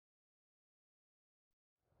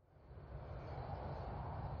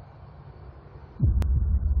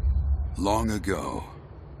Long ago,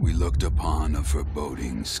 we looked upon a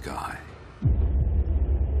foreboding sky.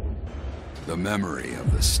 The memory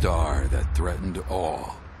of the star that threatened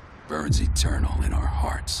all burns eternal in our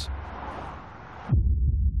hearts.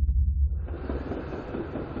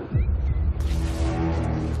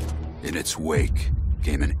 In its wake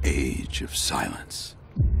came an age of silence.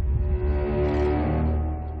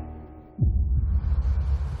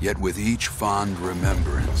 Yet with each fond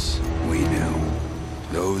remembrance, we knew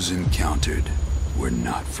those encountered were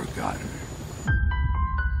not forgotten.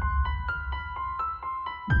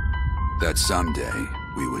 That someday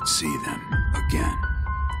we would see them again.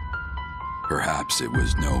 Perhaps it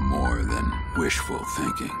was no more than wishful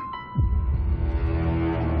thinking.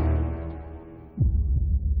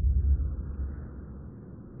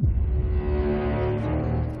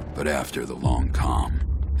 But after the long calm,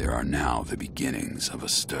 there are now the beginnings of a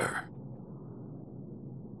stir.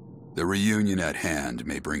 The reunion at hand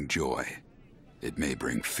may bring joy, it may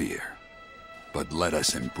bring fear, but let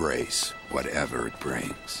us embrace whatever it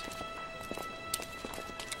brings.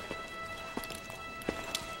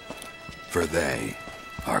 For they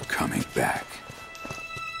are coming back.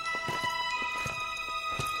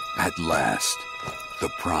 At last, the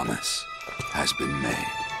promise has been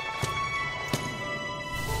made.